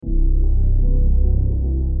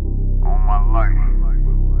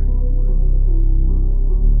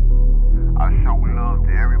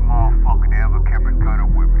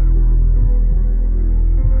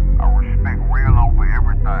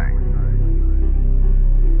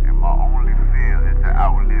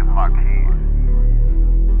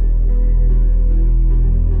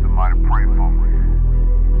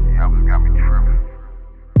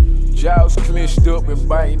clenched up and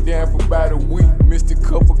biting down for about a week. Missed a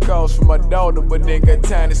couple calls from my daughter, but ain't got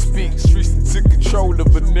time to speak. Streets took control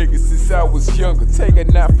of a nigga since I was younger. Take a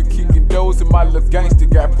knife for kicking doors and my little gangster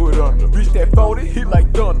got put under. Bitch that 40 hit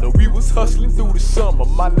like thunder. We was hustling through the summer.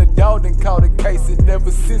 My little dog done caught a case and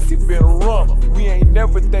ever since he been a runner. We ain't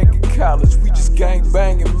never thinking college, we just gang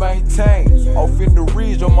bang and maintain. Off in the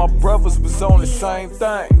ridge, all my brothers was on the same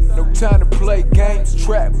thing. No time to play games,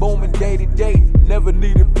 trap booming day to day. Never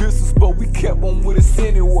needed pistols, but we kept one with us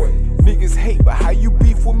anyway. Niggas hate, but how you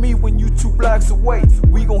beef with me when you 2 blocks away?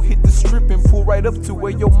 We gon' hit the strip and pull right up to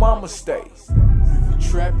where your mama stays. If you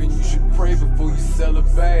trapping, you should pray before you sell a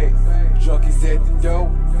bag. Junkies at the door,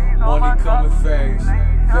 money coming fast.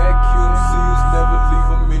 Vacuum seals, never leave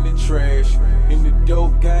them in the trash. In the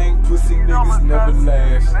dope gang, pussy niggas never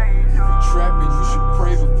last. If you trapping, you should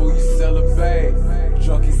pray before you sell a bag.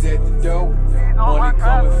 Junkies at the door, money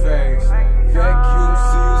coming fast. Vacuum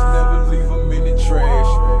seals, never leave them in the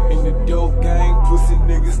trash. In the dope gang, pussy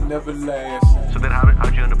niggas never last. So then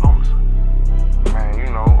how'd you end up homeless? Man,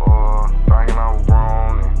 you know, thinking I was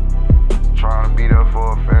grown and trying to be there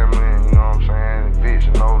for a family, and you know what I'm saying,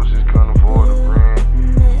 eviction notices, couldn't afford the rent,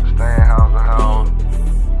 staying house to house,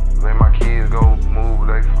 let my kids go move,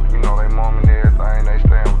 they mom and everything, they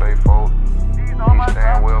staying with they folks, me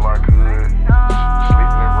staying well I could,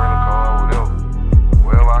 sleeping in rental car, whatever,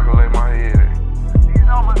 well I could lay my head at.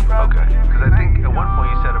 Okay, because I think at one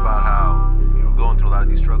point you said about how you were going through a lot of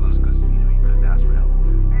these struggles because you couldn't ask for help.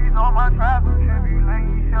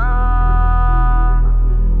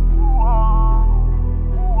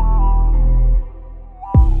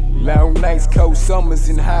 Long nights, cold summers,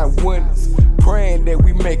 and hot winters. Praying that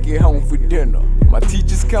we make it home for dinner. My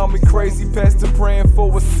teachers call me crazy, pastor praying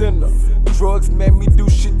for a sinner. Drugs made me do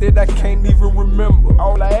shit that I can't even remember.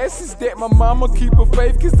 All I ask is that my mama keep her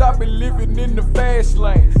faith, cause I've been living in the fast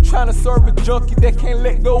lane. Trying to serve a junkie that can't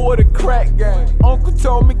let go of the crack game. Uncle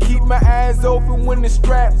told me keep my eyes open when the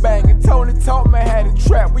strap banging. Tony taught me how to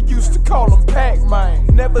trap, we used to call him Pac-Man.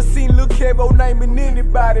 Never seen Lil Kevo naming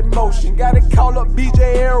anybody motion. Gotta call up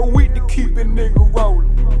BJ every week to keep a nigga rolling.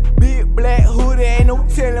 Big black hoodie, ain't no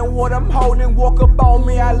telling what I'm holding. Walk up on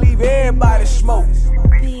me, I leave everybody smoking.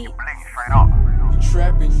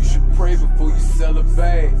 Trapping, you should pray before you sell a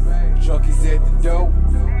bag. Junkies at the door,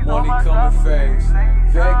 money coming fast.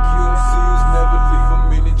 Vacuum seals, never leave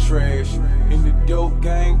them in the trash. In the dope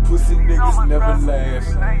gang, pussy niggas never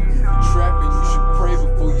last. Trapping, you should pray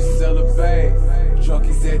before you sell a bag.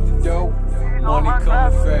 Junkies at the door, money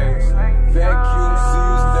coming fast. Vacuum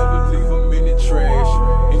seals, never leave them in the trash.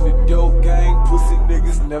 In the dope gang, pussy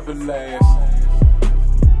niggas never last.